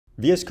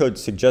VS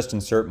Code's suggest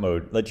insert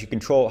mode lets you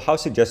control how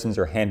suggestions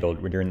are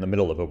handled when you're in the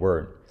middle of a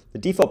word. The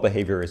default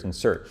behavior is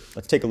insert.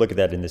 Let's take a look at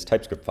that in this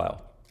TypeScript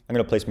file. I'm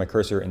going to place my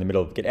cursor in the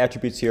middle of get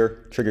attributes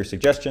here, trigger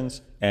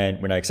suggestions,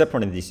 and when I accept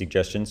one of these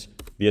suggestions,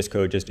 VS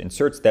Code just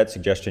inserts that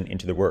suggestion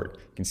into the word.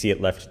 You can see it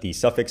left the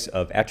suffix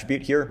of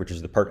attribute here, which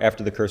is the part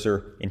after the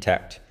cursor,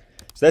 intact.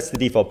 So that's the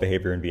default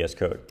behavior in VS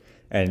Code.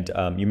 And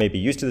you may be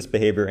used to this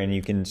behavior, and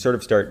you can sort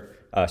of start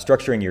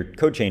structuring your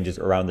code changes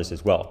around this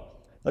as well.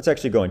 Let's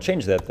actually go and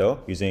change that though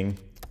using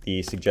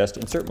the suggest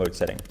insert mode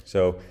setting.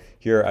 So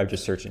here I've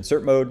just searched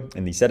insert mode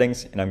in the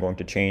settings, and I'm going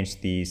to change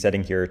the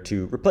setting here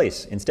to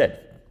replace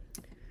instead.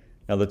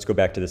 Now let's go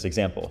back to this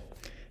example.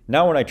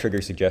 Now when I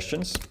trigger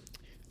suggestions,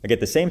 I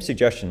get the same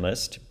suggestion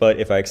list, but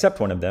if I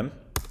accept one of them,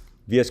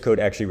 VS Code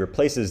actually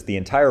replaces the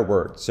entire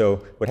word. So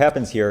what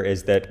happens here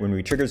is that when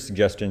we trigger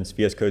suggestions,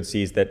 VS Code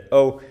sees that,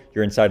 oh,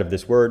 you're inside of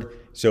this word.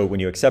 So when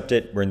you accept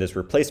it, we're in this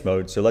replace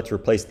mode. So let's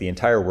replace the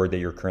entire word that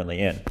you're currently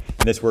in.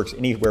 And this works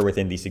anywhere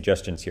within these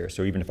suggestions here.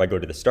 So even if I go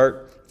to the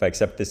start, if I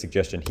accept this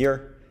suggestion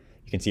here,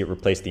 you can see it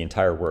replaced the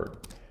entire word.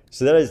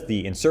 So that is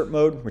the insert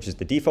mode, which is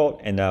the default.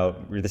 And now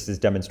this is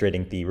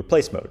demonstrating the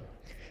replace mode.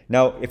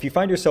 Now, if you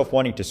find yourself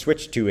wanting to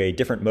switch to a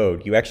different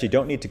mode, you actually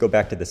don't need to go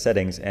back to the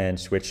settings and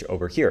switch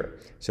over here.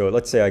 So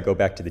let's say I go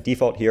back to the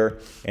default here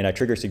and I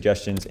trigger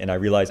suggestions and I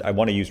realize I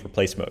want to use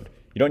replace mode.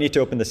 You don't need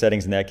to open the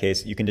settings in that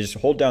case. You can just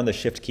hold down the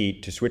shift key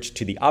to switch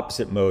to the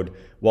opposite mode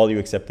while you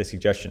accept the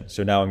suggestion.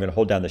 So now I'm going to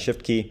hold down the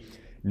shift key.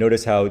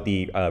 Notice how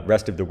the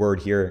rest of the word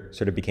here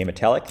sort of became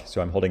italic.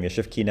 So I'm holding the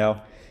shift key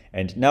now.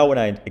 And now when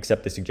I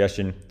accept the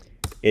suggestion,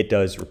 it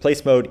does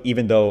replace mode,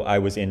 even though I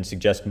was in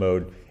suggest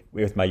mode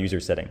with my user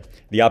setting.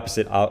 The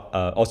opposite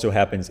also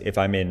happens if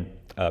I'm in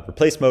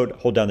replace mode,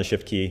 hold down the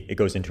shift key, it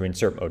goes into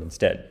insert mode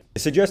instead.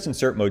 The suggest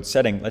insert mode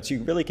setting lets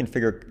you really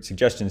configure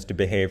suggestions to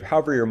behave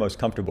however you're most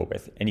comfortable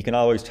with, and you can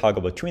always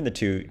toggle between the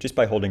two just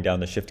by holding down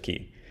the shift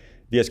key.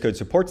 VS Code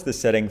supports this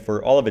setting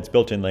for all of its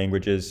built-in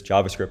languages,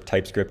 JavaScript,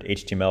 TypeScript,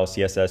 HTML,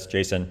 CSS,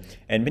 JSON,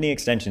 and many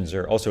extensions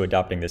are also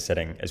adopting this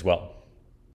setting as well.